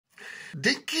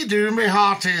Dinky-doo, me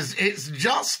hearties, it's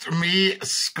just me,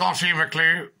 Scotty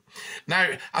McClue.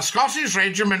 Now, a Scottish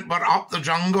regiment were up the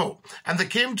jungle, and they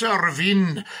came to a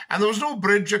ravine, and there was no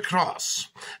bridge across,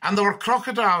 and there were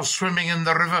crocodiles swimming in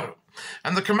the river.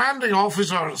 And the commanding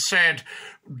officer said,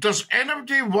 "Does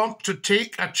anybody want to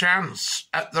take a chance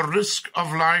at the risk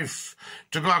of life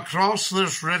to go across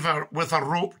this river with a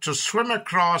rope to swim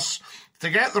across, to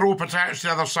get the rope attached to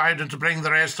the other side and to bring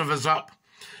the rest of us up?"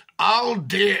 "I'll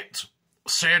do it,"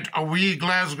 said a wee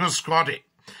Glasgow Scotty.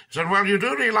 He said, "Well, you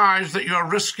do realise that you're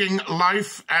risking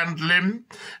life and limb,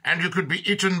 and you could be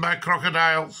eaten by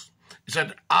crocodiles?" He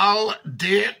said, "I'll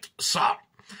do it, sir."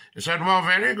 He said, "Well,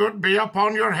 very good, be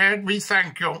upon your head, we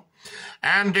thank you."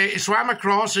 And he swam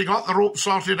across, he got the rope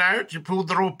sorted out, he pulled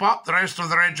the rope up, the rest of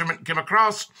the regiment came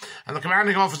across, and the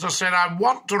commanding officer said, "I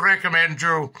want to recommend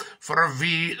you for a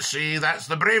VC. That's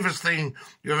the bravest thing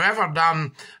you've ever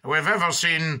done, we've ever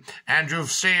seen, and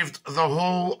you've saved the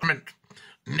whole regiment."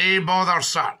 "Nae bother,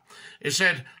 sir." He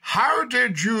said, "How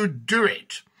did you do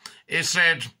it?" He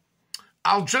said,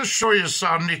 "I'll just show you,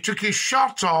 son." He took his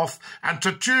shirt off, and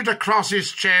tattooed across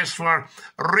his chest were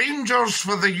 "Rangers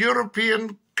for the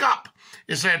European Cup."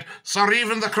 He said, "Sir,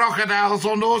 even the crocodiles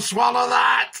will no swallow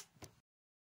that."